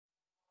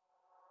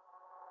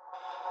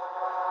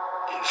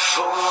If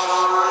only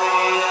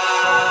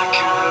I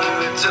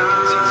could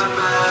turn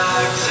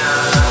back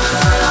time.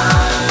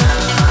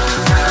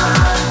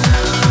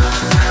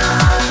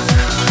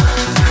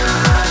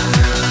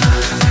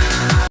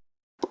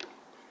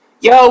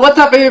 Yo, what's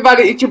up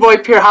everybody? It's your boy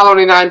Pure Hollow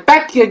 99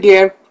 back here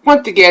again,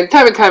 once again,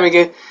 time and time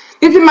again.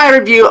 This is my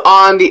review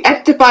on the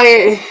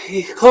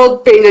xdefiant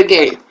cold beta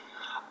game.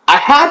 I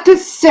have to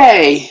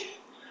say,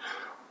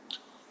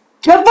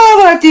 just by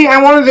I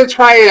wanted to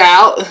try it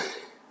out.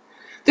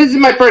 This is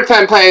my first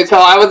time playing, so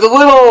I was a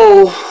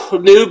little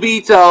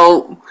newbie,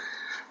 so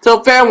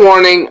fair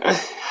warning,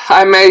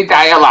 I may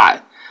die a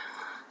lot.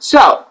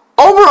 So,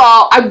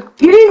 overall, I'm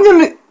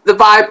getting the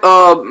vibe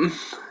of,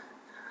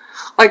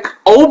 like,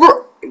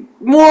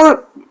 more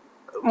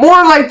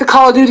like the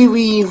Call of Duty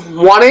we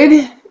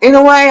wanted, in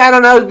a way. I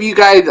don't know if you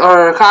guys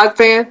are a COD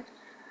fan,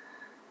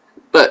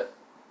 but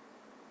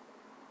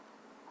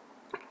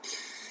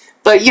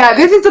yeah,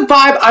 this is the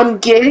vibe I'm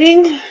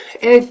getting, and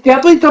it's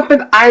definitely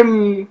something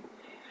I'm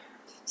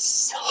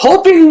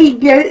hoping we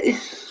get.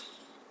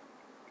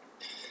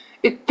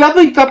 It's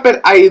definitely something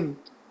I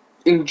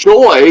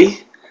enjoy.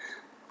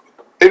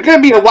 It's gonna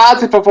be a while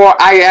before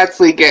I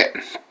actually get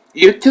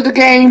used to the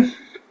game,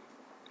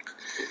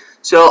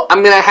 so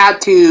I'm gonna have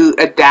to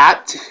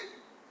adapt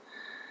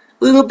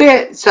a little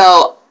bit,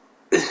 so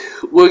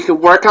we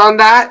can work on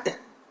that.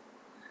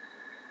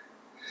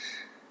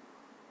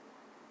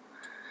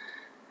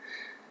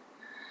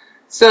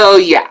 So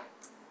yeah,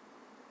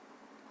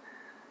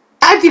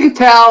 as you can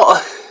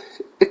tell,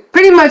 it's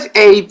pretty much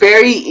a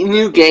very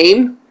new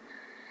game,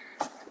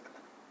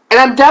 and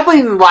I'm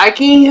definitely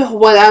liking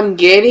what I'm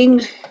getting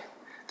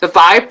the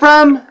vibe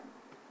from.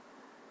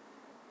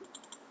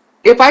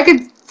 If I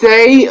could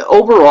say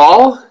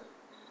overall,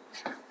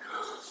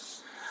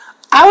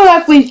 I would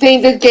actually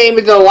think this game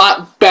is a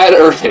lot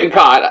better than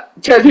COD,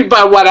 judging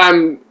by what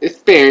I'm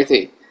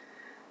experiencing.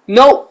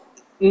 No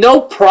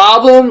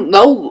problem,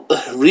 no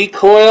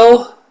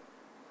recoil,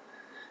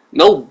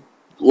 no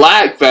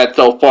lag fed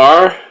so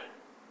far,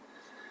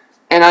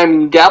 and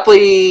I'm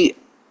definitely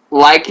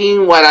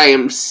liking what I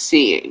am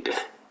seeing.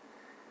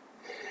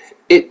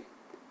 It's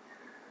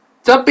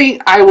something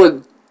I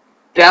would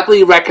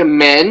definitely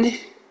recommend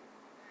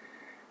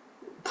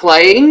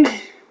playing.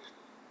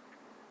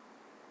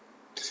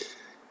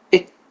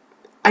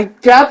 I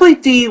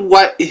definitely see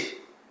why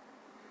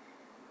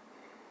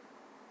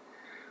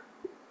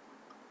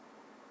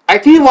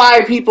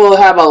people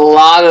have a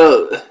lot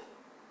of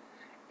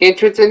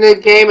interest in this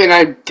game, and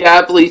I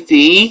definitely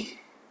see.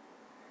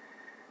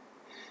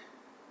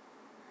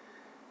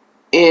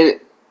 And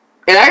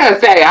I gotta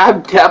say,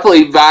 I'm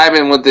definitely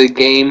vibing with the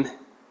game.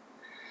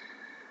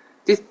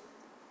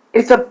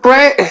 It's a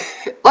brand,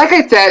 like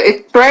I said,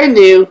 it's brand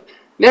new,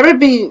 never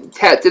been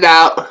tested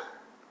out.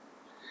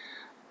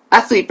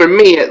 Actually, for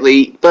me at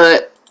least,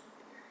 but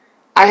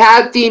I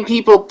have seen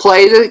people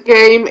play the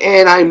game,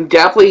 and I'm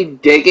definitely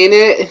digging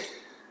it.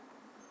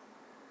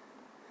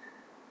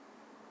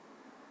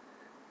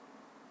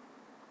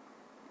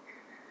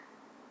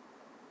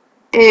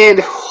 And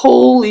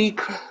holy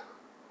crap.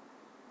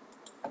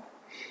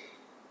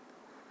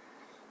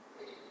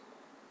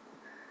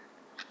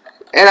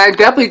 And I'm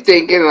definitely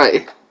thinking,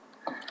 like,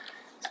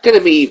 it's gonna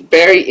be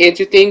very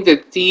interesting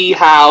to see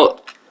how.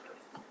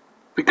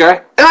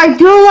 And I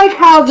do like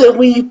how when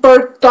we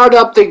first start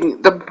up the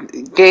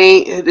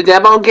game, the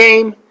demo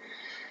game,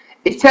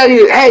 it tells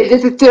you, hey,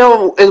 this is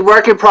still in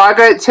work in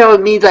progress. It tells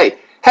me, like,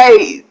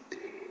 hey,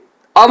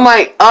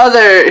 unlike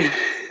other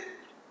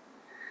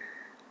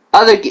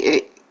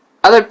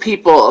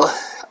people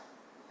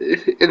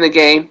in the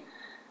game,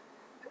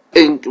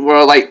 in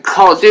world like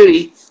Call of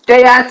Duty,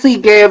 they actually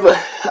give,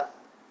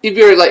 if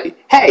you're like,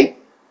 hey,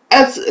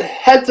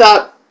 heads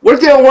up, we're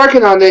still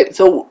working on it,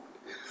 so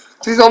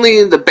this is only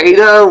in the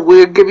beta.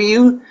 We'll give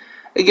you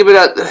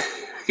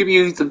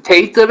some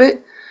taste of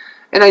it,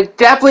 and I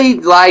definitely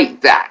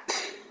like that.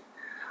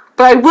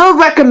 But I will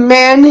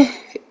recommend,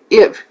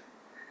 if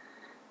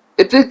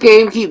this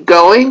game keeps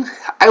going,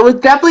 I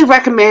would definitely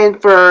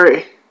recommend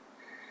for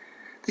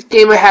this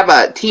game to have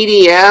a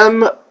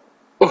TDM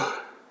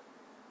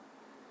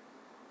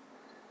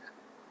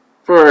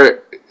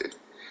for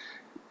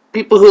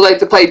people who like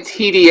to play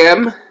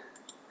TDM.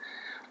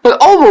 But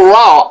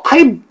overall,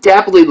 I'm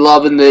definitely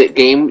loving the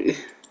game.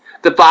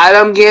 The vibe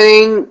I'm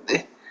getting,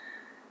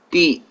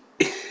 the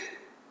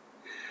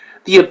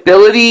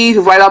ability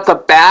right off the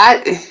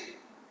bat,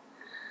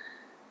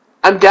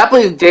 I'm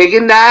definitely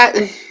digging that.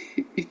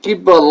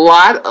 Give a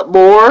lot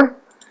more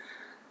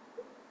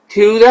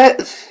to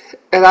that,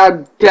 and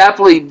I'm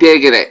definitely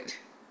digging it.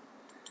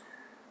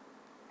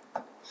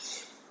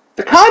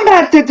 The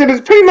combat system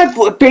is pretty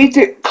much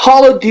basic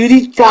Call of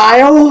Duty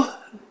style.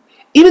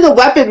 Even the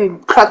weapon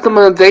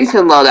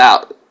customization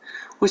loadout,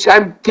 which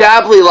I'm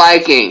definitely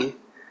liking.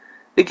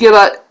 They give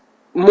the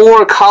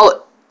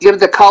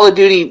Call of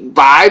Duty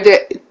vibe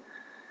that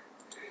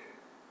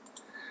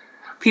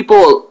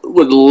people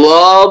would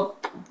love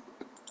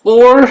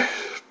for.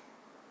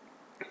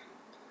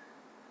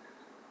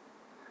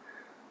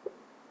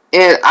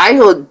 And I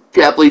will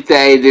definitely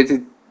say this is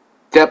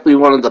definitely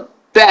one of the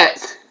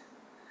best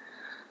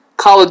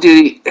Call of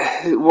Duty.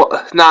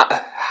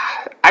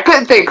 I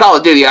couldn't say Call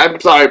of Duty. I'm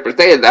sorry for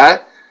saying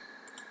that.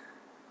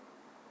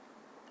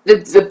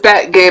 It's the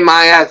best game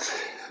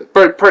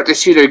first-person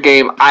shooter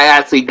game I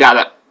actually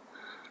gotta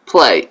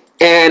play,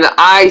 and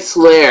I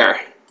swear,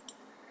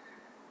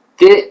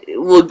 it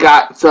will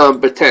got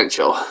some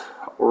potential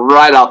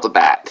right off the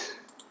bat.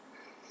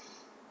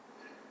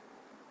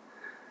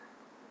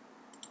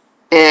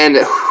 And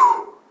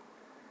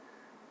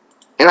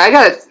I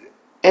gotta,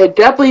 and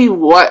definitely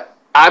what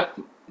I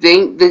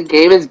think the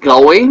game is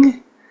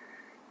going,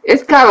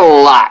 it's got a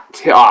lot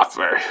to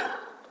offer.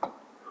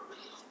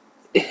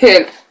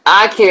 And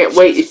I can't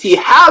wait to see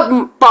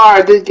how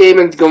far this game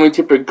is going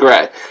to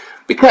progress.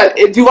 Because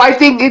do I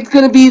think it's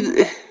going to be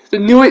the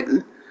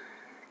newest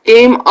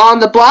game on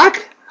the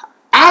block?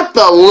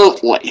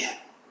 Absolutely.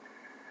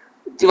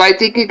 Do I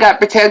think it got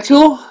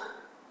potential?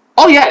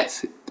 Oh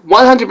yes,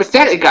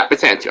 100% it got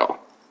potential.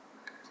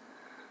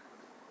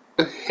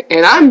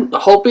 And I'm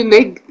hoping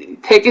they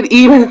take it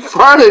even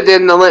further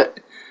than the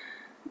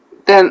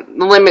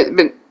limit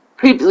been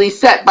previously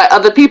set by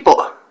other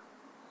people.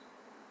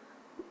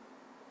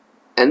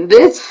 And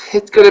this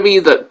is going to be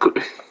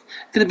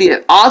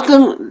an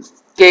awesome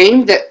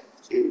game that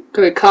is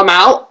going to come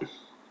out.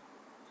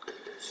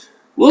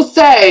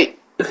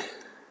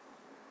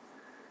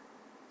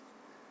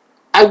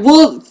 I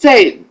will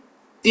say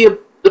the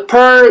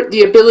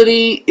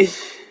ability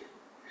is,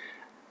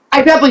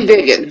 I definitely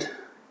dig it.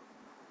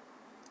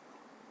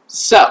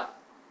 So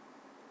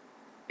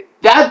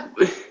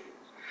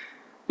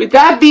with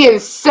that being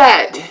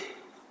said,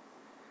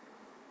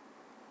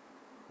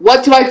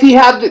 what do I see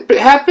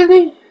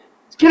happening?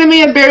 It's gonna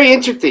be very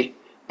interesting.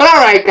 But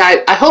alright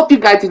guys, I hope you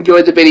guys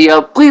enjoyed the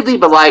video. Please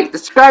leave a like,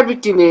 subscribe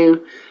if you're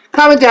new,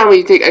 comment down what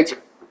you think I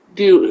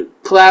do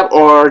collab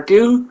or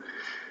do.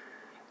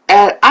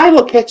 And I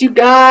will catch you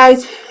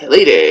guys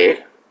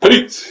later.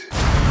 Peace.